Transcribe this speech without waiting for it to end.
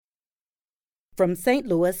from St.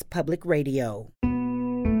 Louis Public Radio.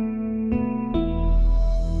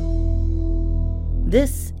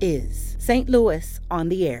 This is St. Louis on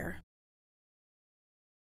the Air.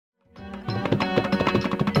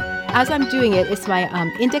 As I'm doing it, it's my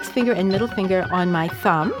index finger and middle finger on my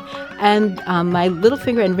thumb, and my little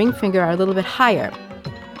finger and ring finger are a little bit higher.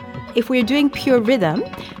 If we're doing pure rhythm,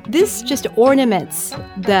 this just ornaments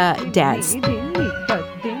the dance.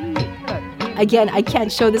 Again, I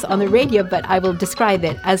can't show this on the radio, but I will describe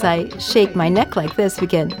it. As I shake my neck like this,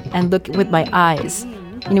 and look with my eyes.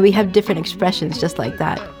 We have different expressions just like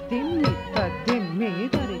that.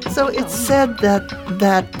 So it's said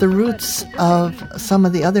that the roots of some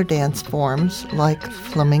of the other dance forms, like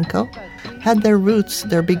flamenco, had their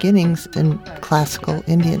beginnings in classical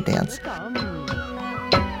Indian dance.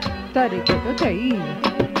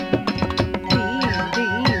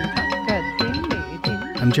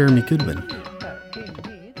 I'm Jeremy Goodwin.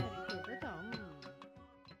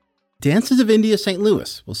 Dances of India St.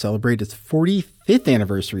 Louis will celebrate its 45th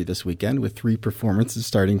anniversary this weekend with 3 performances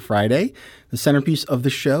starting Friday. The centerpiece of the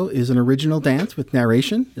show is an original dance with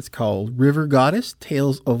narration. It's called River Goddess,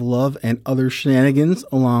 Tales of Love and Other Shenanigans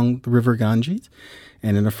Along the River Ganges.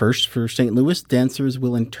 And in a first for St. Louis, dancers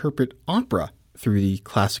will interpret opera through the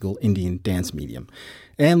classical Indian dance medium.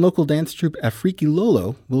 And local dance troupe Afriki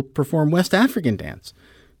Lolo will perform West African dance.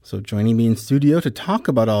 So joining me in studio to talk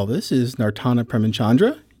about all this is Nartana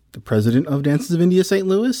Premchandra, the president of Dances of India St.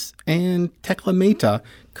 Louis, and Tekla Mehta,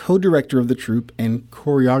 co-director of the troupe and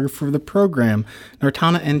choreographer of the program.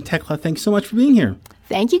 Nartana and Tekla, thanks so much for being here.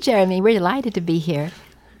 Thank you, Jeremy. We're delighted to be here.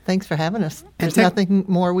 Thanks for having us. There's nothing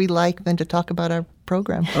more we like than to talk about our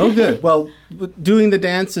program. Oh, good. Well, doing the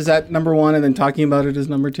dance, is that number 1, and then talking about it is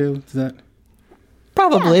number 2? Is that?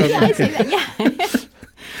 Probably. Yeah, I'd say that, yeah.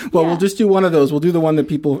 Well, we'll just do one of those. We'll do the one that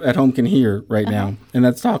people at home can hear right now, and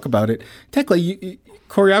let's talk about it. Tekla,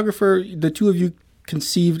 choreographer, the two of you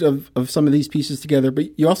conceived of some of these pieces together,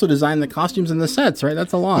 but you also designed the costumes and the sets, right?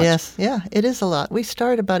 That's a lot. Yes, yeah, it is a lot. We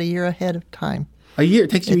start about a year ahead of time. A year? It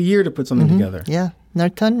takes you a year to put something together. Yeah.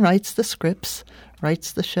 Nartan writes the scripts,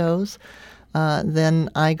 writes the shows. Then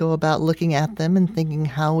I go about looking at them and thinking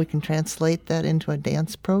how we can translate that into a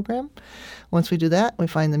dance program. Once we do that, we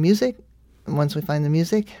find the music. And once we find the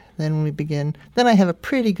music, then we begin. Then I have a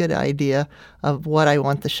pretty good idea of what I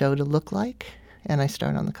want the show to look like. And I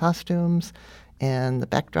start on the costumes and the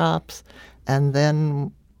backdrops. And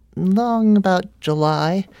then long about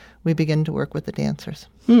July, we begin to work with the dancers.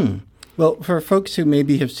 Well, for folks who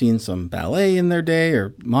maybe have seen some ballet in their day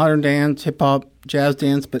or modern dance, hip-hop, jazz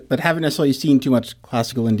dance, but haven't necessarily seen too much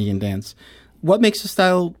classical Indian dance, what makes the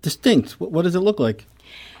style distinct? What does it look like?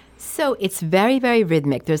 So it's very, very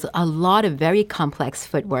rhythmic. There's a lot of very complex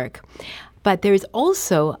footwork. But there's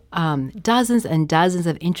also dozens and dozens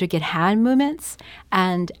of intricate hand movements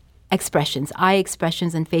and expressions, eye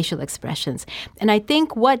expressions and facial expressions. And I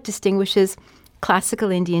think what distinguishes classical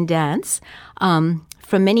Indian dance from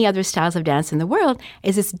many other styles of dance in the world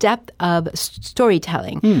is its depth of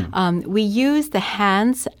storytelling. We use the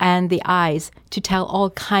hands and the eyes to tell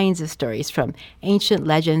all kinds of stories, from ancient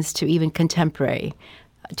legends to even contemporary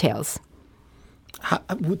tales.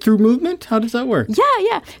 Through movement? How does that work?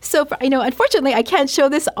 Yeah. So, unfortunately, I can't show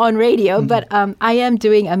this on radio, but I am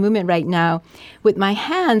doing a movement right now with my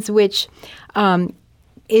hands, which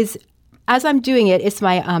is, as I'm doing it, it's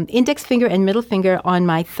my index finger and middle finger on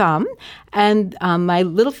my thumb, and my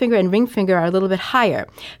little finger and ring finger are a little bit higher.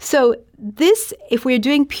 So this, if we're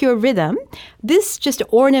doing pure rhythm, this just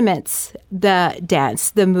ornaments the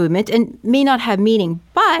dance, the movement, and may not have meaning,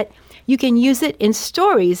 but you can use it in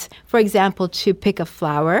stories, for example, to pick a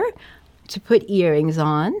flower, to put earrings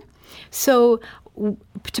on, so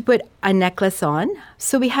to put a necklace on.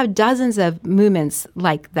 So we have dozens of movements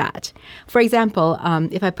like that. For example,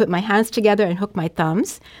 if I put my hands together and hook my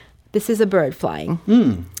thumbs, this is a bird flying.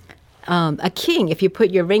 A king, if you put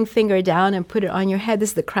your ring finger down and put it on your head, this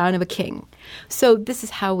is the crown of a king. So this is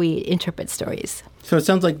how we interpret stories. So it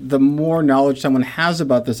sounds like the more knowledge someone has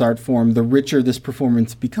about this art form, the richer this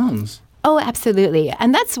performance becomes. Oh, absolutely.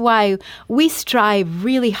 And that's why we strive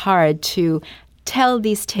really hard to tell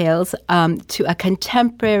these tales to a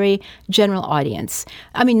contemporary general audience.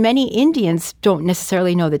 I mean, many Indians don't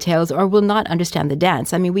necessarily know the tales or will not understand the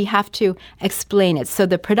dance. I mean, we have to explain it. So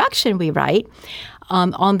the production we write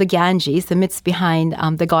on the Ganges, the myths behind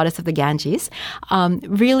the goddess of the Ganges,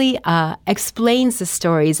 really explains the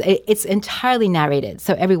stories. It's entirely narrated,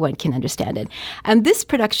 so everyone can understand it. And this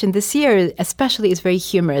production this year especially is very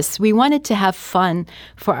humorous. We wanted to have fun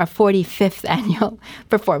for our 45th annual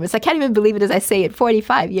performance. I can't even believe it as I say it,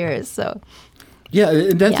 45 years. So Yeah,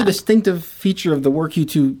 and that's a distinctive feature of the work you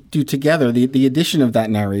two do together, the addition of that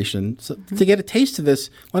narration. So to get a taste of this,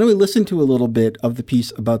 why don't we listen to a little bit of the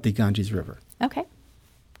piece about the Ganges River? Okay.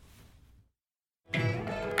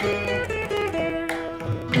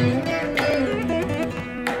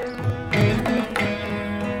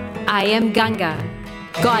 I am Ganga,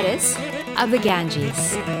 goddess of the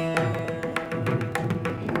Ganges.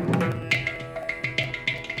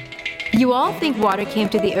 You all think water came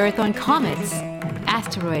to the earth on comets,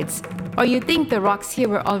 asteroids, or you think the rocks here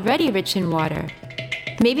were already rich in water.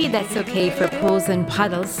 Maybe that's okay for pools and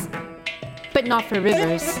puddles, but not for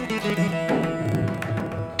rivers.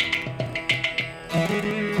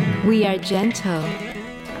 We are gentle,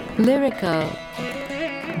 lyrical,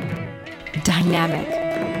 dynamic.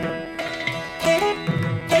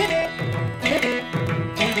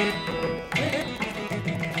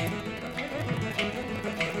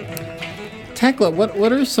 Tekla,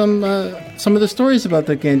 what are some of the stories about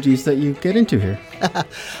the Ganges that you get into here?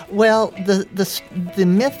 Well, the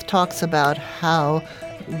myth talks about how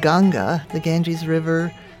Ganga, the Ganges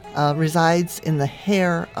River, resides in the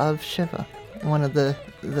hair of Shiva, one of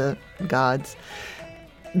the gods.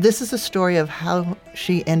 This is a story of how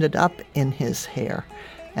she ended up in his hair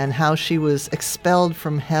and how she was expelled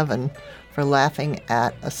from heaven for laughing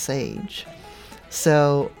at a sage.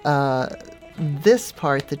 So this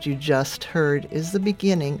part that you just heard is the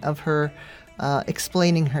beginning of her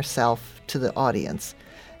explaining herself to the audience.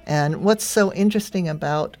 And what's so interesting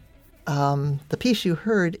about the piece you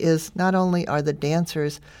heard is not only are the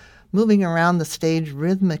dancers moving around the stage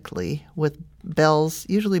rhythmically with bells,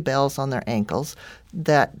 usually bells on their ankles,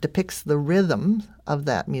 that depicts the rhythm of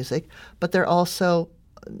that music, but they're also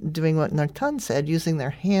doing what Nartan said, using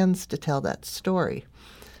their hands to tell that story,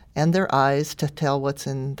 and their eyes to tell what's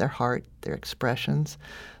in their heart, their expressions.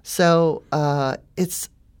 So it's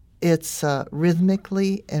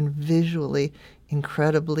rhythmically and visually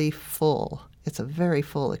incredibly full. It's a very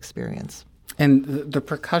full experience. And the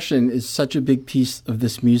percussion is such a big piece of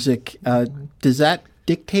this music. Does that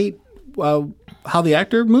dictate how the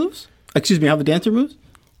actor moves? Excuse me, how the dancer moves?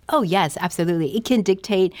 Oh, yes, absolutely. It can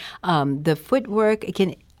dictate the footwork. It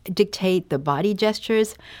can dictate the body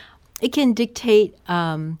gestures. It can dictate,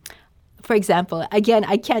 for example, again,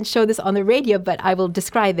 I can't show this on the radio, but I will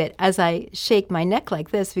describe it as I shake my neck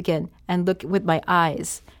like this again and look with my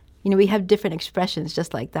eyes. We have different expressions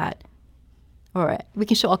just like that. Or we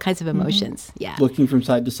can show all kinds of emotions. Mm-hmm. Yeah. Looking from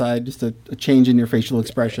side to side, just a change in your facial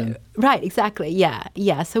expression. Right, exactly.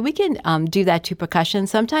 Yeah. So we can do that to percussion.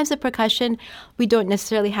 Sometimes the percussion, we don't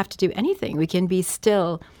necessarily have to do anything. We can be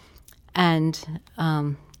still and,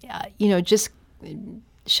 just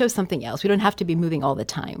show something else. We don't have to be moving all the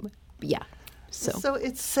time. Yeah. So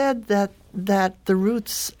it's said that the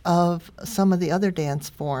roots of some of the other dance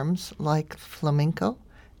forms, like flamenco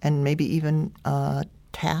and maybe even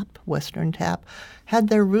tap, Western tap, had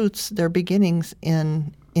their roots, their beginnings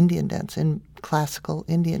in Indian dance, in classical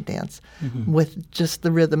Indian dance, with just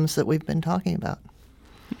the rhythms that we've been talking about.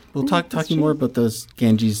 We'll talking more about those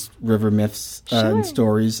Ganges River myths and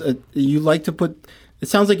stories. You like to put. It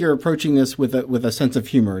sounds like you're approaching this with a sense of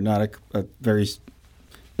humor, not a very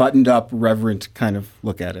buttoned up, reverent kind of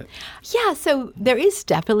look at it. Yeah, so there is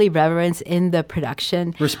definitely reverence in the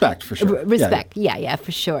production. Respect, for sure. Respect, yeah,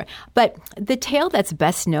 for sure. But the tale that's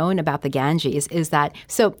best known about the Ganges is that,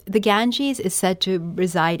 so the Ganges is said to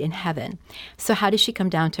reside in heaven. So how does she come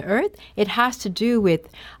down to earth? It has to do with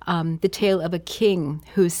the tale of a king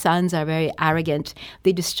whose sons are very arrogant.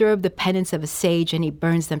 They disturb the penance of a sage and he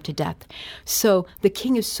burns them to death. So the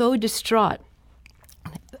king is so distraught.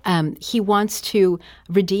 He wants to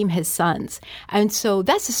redeem his sons. And so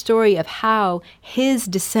that's the story of how his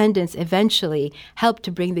descendants eventually helped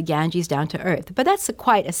to bring the Ganges down to earth. But that's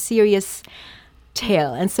quite a serious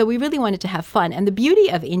tale. And so we really wanted to have fun. And the beauty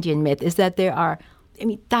of Indian myth is that there are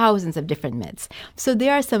thousands of different myths. So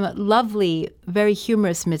there are some lovely, very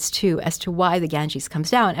humorous myths, too, as to why the Ganges comes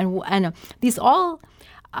down. And these all,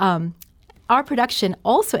 our production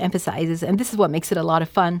also emphasizes, and this is what makes it a lot of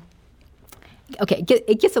fun. Okay,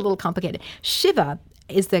 it gets a little complicated. Shiva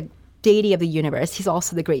is the deity of the universe. He's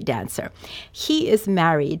also the great dancer. He is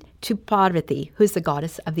married to Parvati, who's the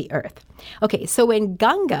goddess of the earth. Okay, so when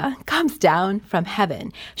Ganga comes down from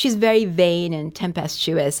heaven, she's very vain and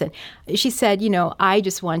tempestuous. And she said, I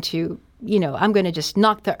just want to, I'm going to just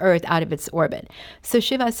knock the earth out of its orbit. So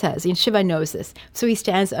Shiva says, and Shiva knows this, so he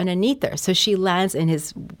stands underneath her. So she lands in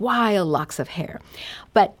his wild locks of hair.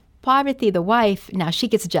 But Parvati, the wife, now she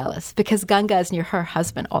gets jealous because Ganga is near her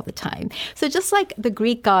husband all the time. So just like the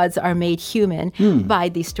Greek gods are made human by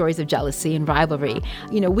these stories of jealousy and rivalry,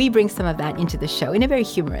 we bring some of that into the show in a very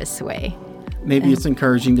humorous way. Maybe it's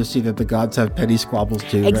encouraging to see that the gods have petty squabbles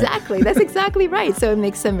too. Exactly. Right? That's exactly right. So it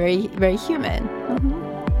makes them very, very human.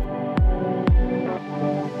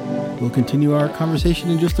 We'll continue our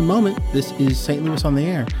conversation in just a moment. This is St. Louis on the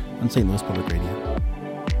Air on St. Louis Public Radio.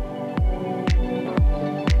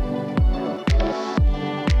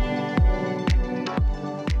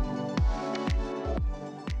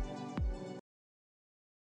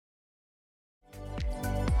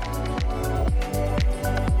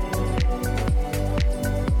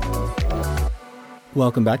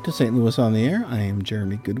 Welcome back to St. Louis on the Air. I am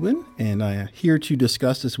Jeremy Goodwin, and I am here to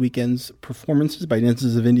discuss this weekend's performances by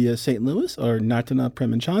Dances of India St. Louis, or Nartana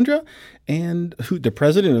Premchandra, and the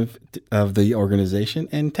president of the organization,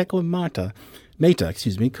 and Tekla Mehta,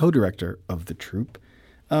 co-director of the troupe.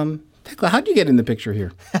 Tekla, how did you get in the picture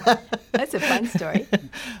here? That's a fun story.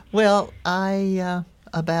 Well, I,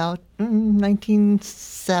 about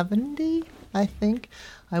 1970, I think,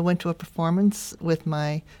 I went to a performance with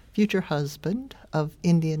my future husband of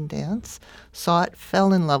Indian dance, saw it,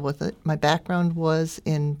 fell in love with it. My background was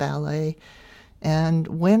in ballet, and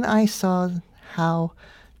when I saw how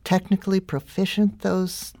technically proficient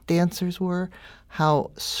those dancers were,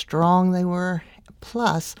 how strong they were,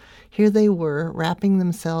 plus here they were wrapping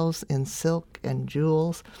themselves in silk and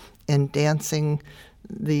jewels and dancing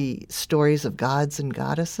the stories of gods and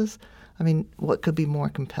goddesses. I mean, what could be more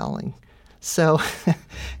compelling? So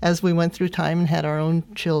as we went through time and had our own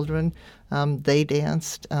children, they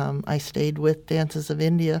danced. I stayed with Dances of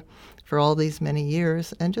India for all these many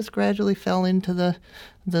years and just gradually fell into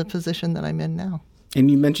the position that I'm in now. And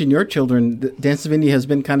you mentioned your children. Dances of India has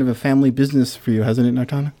been kind of a family business for you, hasn't it,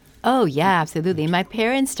 Nartana? Oh, yeah, absolutely. My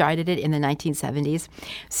parents started it in the 1970s.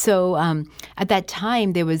 So at that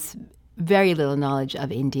time, there was very little knowledge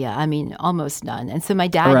of India. I mean, almost none. And so my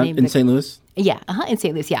dad named in St. Louis? Yeah, in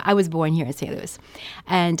St. Louis. Yeah, I was born here in St. Louis.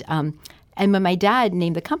 And when my dad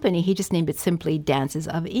named the company, he just named it simply Dances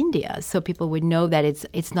of India, so people would know that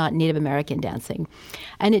it's not Native American dancing.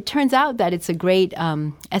 And it turns out that it's a great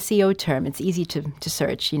SEO term. It's easy to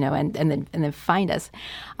search, and then find us.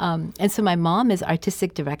 And so my mom is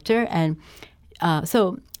artistic director, and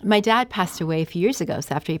so my dad passed away a few years ago.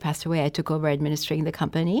 So after he passed away, I took over administering the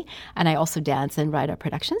company, and I also dance and write our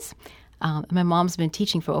productions. My mom's been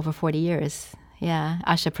teaching for over 40 years. Yeah,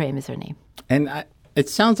 Asha Prem is her name. And it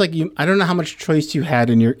sounds like I don't know how much choice you had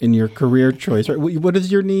in your career choice. Right? What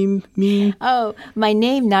does your name mean? Oh, my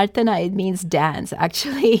name, Nartana, it means dance,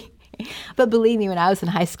 actually. But believe me, when I was in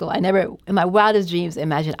high school, I never, in my wildest dreams,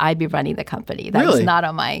 imagined I'd be running the company. That really?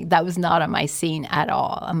 That was not on my scene at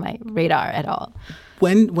all, on my radar at all.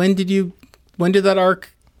 When did that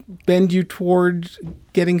arc bend you toward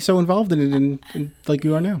getting so involved in it and like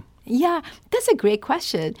you are now? Yeah, that's a great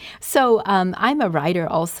question. So I'm a writer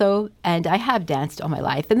also, and I have danced all my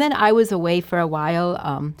life. And then I was away for a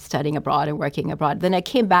while studying abroad and working abroad. Then I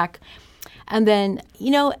came back, and then,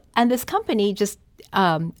 and this company just,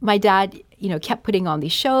 my dad, kept putting on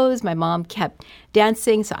these shows. My mom kept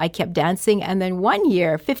dancing, so I kept dancing. And then one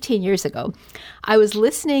year, 15 years ago, I was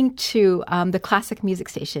listening to the classic music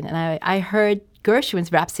station, and I heard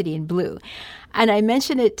Gershwin's Rhapsody in Blue. And I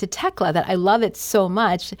mentioned it to Tekla that I love it so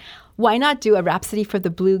much. Why not do a rhapsody for the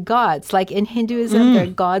blue gods? Like in Hinduism, there are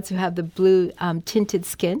gods who have the blue tinted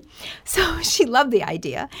skin. So she loved the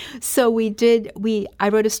idea. So I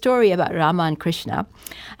wrote a story about Rama and Krishna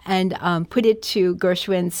and put it to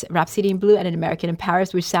Gershwin's Rhapsody in Blue and An American in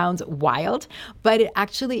Paris, which sounds wild, but it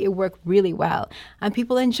worked really well. And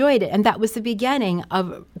people enjoyed it. And that was the beginning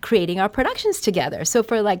of creating our productions together. So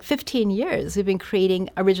for like 15 years, we've been creating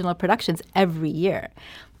original productions every year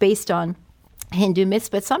based on Hindu myths.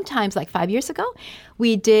 But sometimes, like 5 years ago,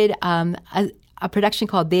 we did a production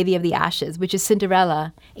called Devi of the Ashes, which is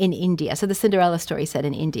Cinderella in India. So the Cinderella story set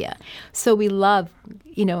in India. So we love,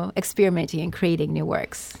 experimenting and creating new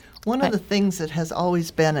works. One of the things that has always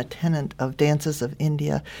been a tenet of Dances of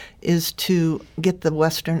India is to get the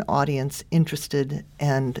Western audience interested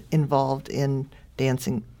and involved in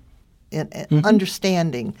dancing, in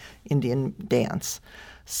understanding Indian dance.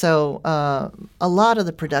 So a lot of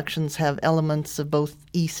the productions have elements of both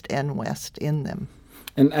East and West in them.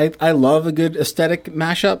 And I love a good aesthetic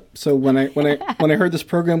mashup. So when I heard this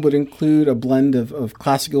program would include a blend of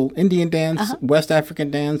classical Indian dance, West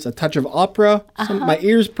African dance, a touch of opera, my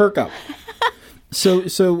ears perk up. So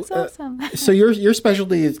awesome. So your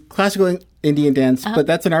specialty is classical Indian dance, but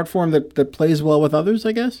that's an art form that plays well with others,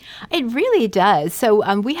 I guess? It really does.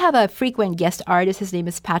 So we have a frequent guest artist. His name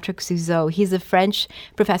is Patrick Suzeau. He's a French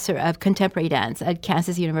professor of contemporary dance at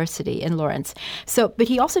Kansas University in Lawrence. But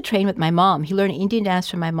he also trained with my mom. He learned Indian dance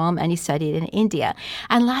from my mom, and he studied in India.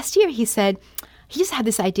 And last year he said, he just had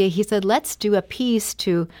this idea. He said, let's do a piece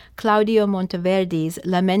to Claudio Monteverdi's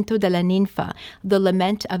Lamento della Ninfa, the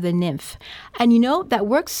lament of the nymph. And that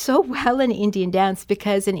works so well in Indian dance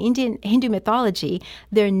because in Hindu mythology,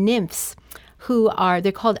 they're nymphs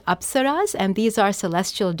they're called apsaras, and these are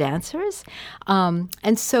celestial dancers.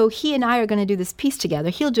 And so he and I are going to do this piece together.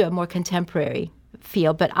 He'll do a more contemporary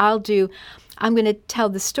feel, but I'm going to tell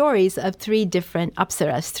the stories of 3 different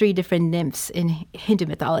apsaras, 3 different nymphs in Hindu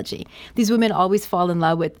mythology. These women always fall in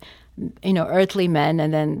love with, earthly men,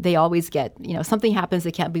 and then they always get, something happens,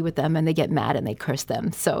 they can't be with them, and they get mad and they curse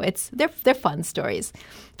them. So they're fun stories.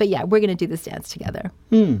 But yeah, we're going to do this dance together.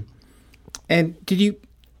 And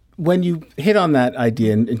when you hit on that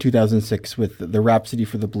idea in 2006 with the Rhapsody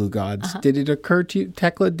for the Blue Gods, did it occur to you,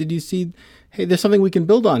 Tekla, did you see, hey, there's something we can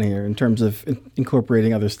build on here in terms of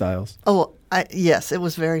incorporating other styles? Oh, yes, it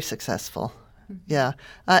was very successful. Yeah.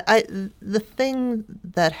 The thing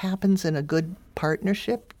that happens in a good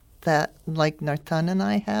partnership that, like Nartan and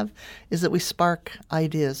I have, is that we spark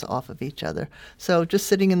ideas off of each other. So just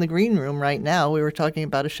sitting in the green room right now, we were talking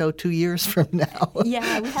about a show 2 years from now.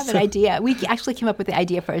 Yeah, we have an idea. We actually came up with the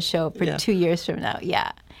idea for a show for 2 years from now.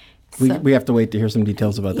 Yeah. We have to wait to hear some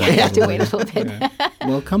details about that. Yeah, we have to wait a little bit. Yeah.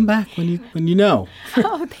 Well, come back when you know.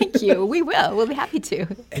 Oh, thank you. We will. We'll be happy to.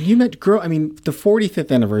 And you the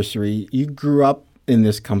 45th anniversary, you grew up in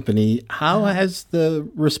this company. How has the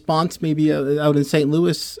response maybe out in St.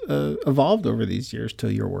 Louis evolved over these years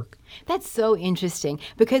to your work? That's so interesting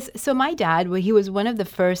because my dad, he was one of the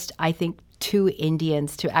first, I think, 2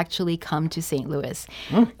 Indians to actually come to St. Louis.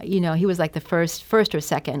 He was like the first or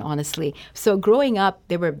second, honestly. So growing up,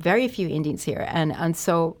 there were very few Indians here. And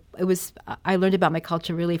so I learned about my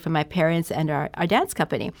culture really from my parents and our dance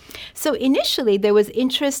company. So initially there was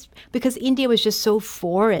interest because India was just so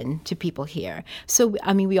foreign to people here. So,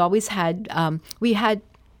 we always had,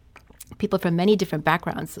 people from many different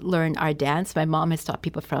backgrounds learn our dance. My mom has taught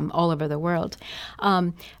people from all over the world.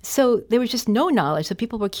 So there was just no knowledge. So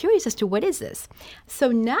people were curious as to what is this?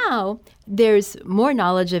 So now there's more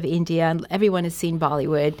knowledge of India and everyone has seen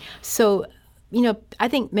Bollywood. So I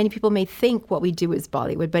think many people may think what we do is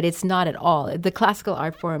Bollywood, but it's not at all. The classical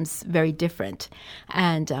art form's very different.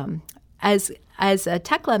 And as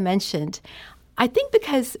Tekla mentioned, I think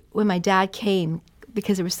because when my dad came,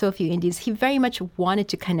 because there were so few Indians, he very much wanted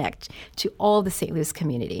to connect to all the St. Louis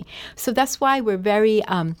community. So that's why we're very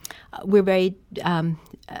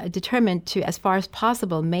determined to, as far as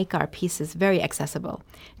possible, make our pieces very accessible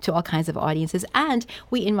to all kinds of audiences. And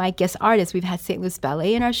we invite guest artists. We've had St. Louis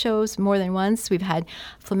Ballet in our shows more than once. We've had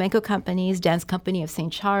flamenco companies, Dance Company of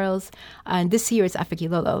St. Charles, and this year it's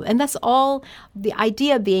Afakilolo. And that's all the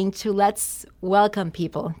idea being to let's welcome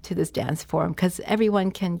people to this dance form because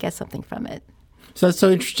everyone can get something from it. So that's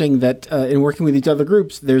so interesting that in working with these other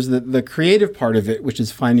groups, there's the creative part of it, which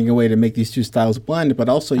is finding a way to make these 2 styles blend, but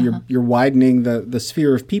also you're widening the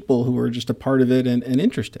sphere of people who are just a part of it and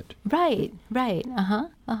interested. Right.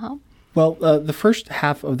 Well, the first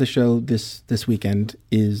half of the show this weekend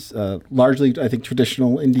is largely, I think,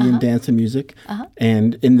 traditional Indian dance and music.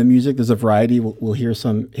 And in the music, there's a variety. We'll hear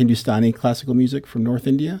some Hindustani classical music from North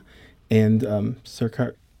India and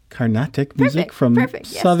Carnatic music from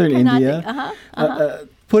southern India. To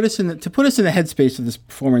put us in the headspace of this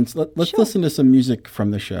performance, let's listen to some music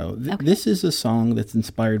from the show. This is a song that's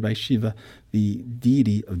inspired by Shiva, the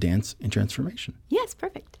deity of dance and transformation. Yes,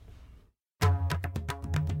 perfect.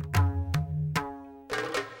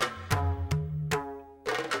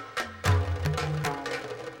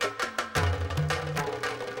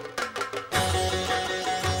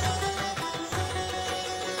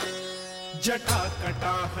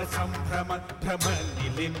 जटाकटाह संभ्रम भ्रम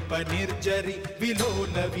निलिम्प निर्जरी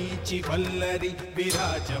विलोल वीचि वल्लरी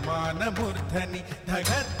विराजमान मूर्धनि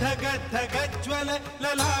धगद् धगद् धगज्ज्वल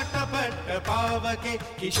ललाट पट्ट पावके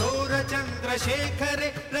किशोर चन्द्रशेखरे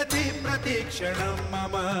रति प्रतीक्षणं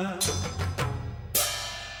मम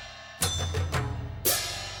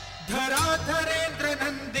धराधरेन्द्र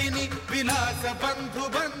नन्दिनी विलास बन्धु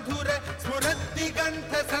बन्धुर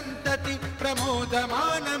स्फुरद्दिगन्ध सन्तति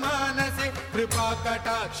प्रमोदमान मानसे कृपा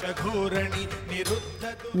कटाक्ष घोरणि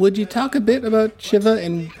निरुद्ध. Would you talk a bit about Shiva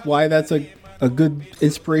and why that's a good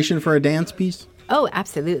inspiration for a dance piece? Oh,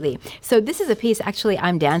 absolutely. So this is a piece, actually,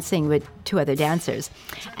 I'm dancing with 2 other dancers.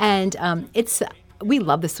 And we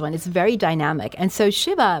love this one. It's very dynamic. And so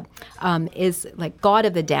Shiva is like god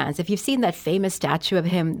of the dance. If you've seen that famous statue of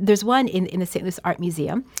him, there's one in the St. Louis Art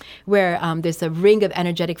Museum where there's a ring of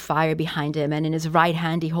energetic fire behind him. And in his right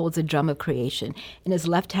hand, he holds a drum of creation. In his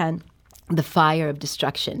left hand, the fire of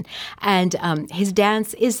destruction. And his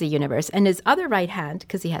dance is the universe. And his other right hand,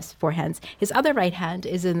 because he has 4 hands, his other right hand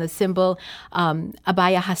is in the symbol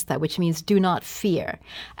Abhaya Hasta, which means do not fear.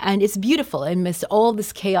 And it's beautiful. Amidst all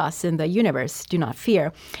this chaos in the universe, do not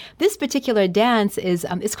fear. This particular dance is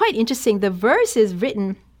it's quite interesting. The verse is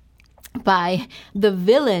written by the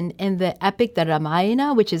villain in the epic, the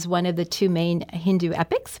Ramayana, which is one of the 2 main Hindu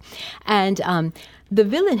epics. And the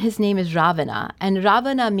villain, his name is Ravana, and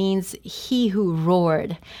Ravana means he who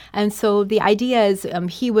roared. And so the idea is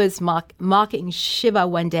he was mocking Shiva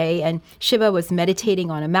one day, and Shiva was meditating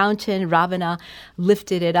on a mountain. Ravana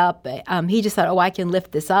lifted it up. He just thought, oh, I can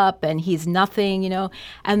lift this up, and he's nothing,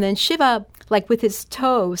 And then Shiva, like with his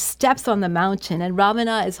toe, steps on the mountain, and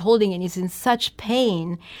Ravana is holding it, and he's in such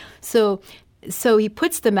pain. So he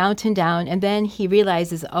puts the mountain down, and then he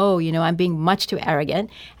realizes, oh, I'm being much too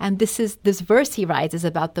arrogant. And this verse he writes is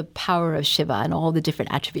about the power of Shiva and all the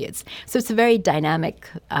different attributes. So it's a very dynamic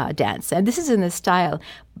dance. And this is in the style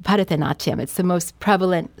Bharatanatyam. It's the most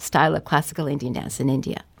prevalent style of classical Indian dance in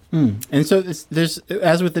India. And so there's,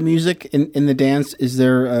 as with the music in the dance, is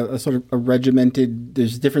there a sort of a regimented,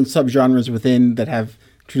 there's different subgenres within that have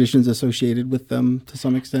traditions associated with them to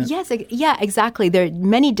some extent? Yes, yeah, exactly. There are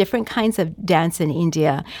many different kinds of dance in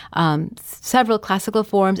India, several classical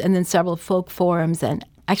forms and then several folk forms. And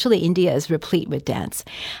actually, India is replete with dance.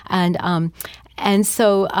 And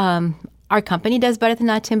so our company does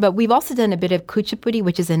Bharatanatyam, but we've also done a bit of Kuchipudi,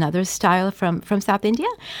 which is another style from South India.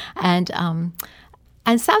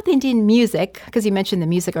 And South Indian music, because you mentioned the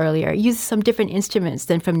music earlier, uses some different instruments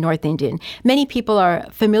than from North Indian. Many people are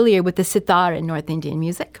familiar with the sitar in North Indian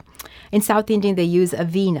music. In South Indian, they use a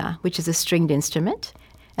veena, which is a stringed instrument,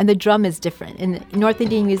 and the drum is different. In North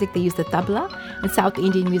Indian music, they use the tabla. In South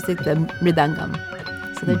Indian music, the mridangam.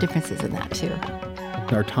 So there are differences in that, too.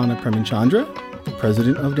 Nartana Premchandra, the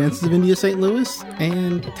president of Dances of India St. Louis,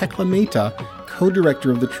 and Tekla Mehta, co-director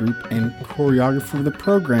of the troupe and choreographer of the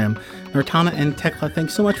program. Nartana and Tekla,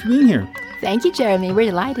 thanks so much for being here. Thank you, Jeremy. We're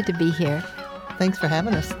delighted to be here. Thanks for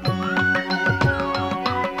having us.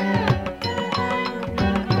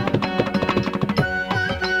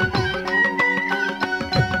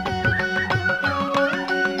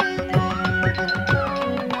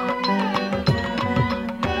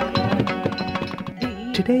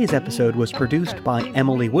 Today's episode was produced by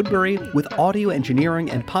Emily Woodbury with audio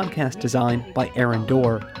engineering and podcast design by Aaron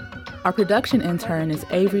Dorr. Our production intern is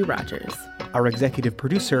Avery Rogers. Our executive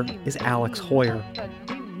producer is Alex Hoyer.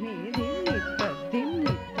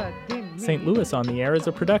 St. Louis on the Air is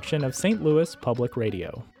a production of St. Louis Public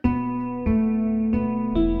Radio.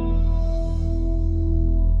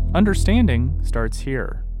 Understanding starts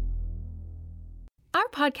here. Our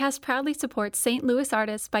podcast proudly supports St. Louis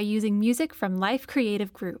artists by using music from Life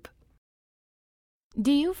Creative Group.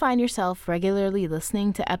 Do you find yourself regularly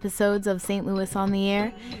listening to episodes of St. Louis on the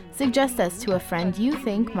Air? Suggest us to a friend you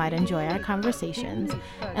think might enjoy our conversations,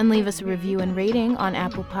 and leave us a review and rating on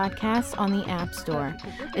Apple Podcasts on the App Store.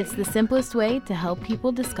 It's the simplest way to help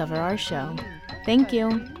people discover our show. Thank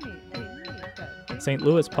you. St.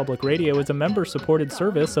 Louis Public Radio is a member-supported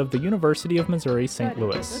service of the University of Missouri St.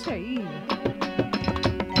 Louis.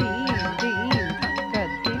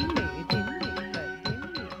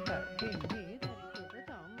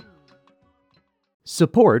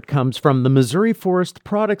 Support comes from the Missouri Forest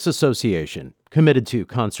Products Association, committed to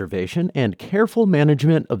conservation and careful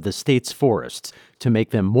management of the state's forests to make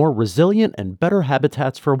them more resilient and better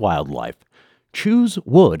habitats for wildlife.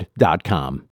 ChooseWood.com.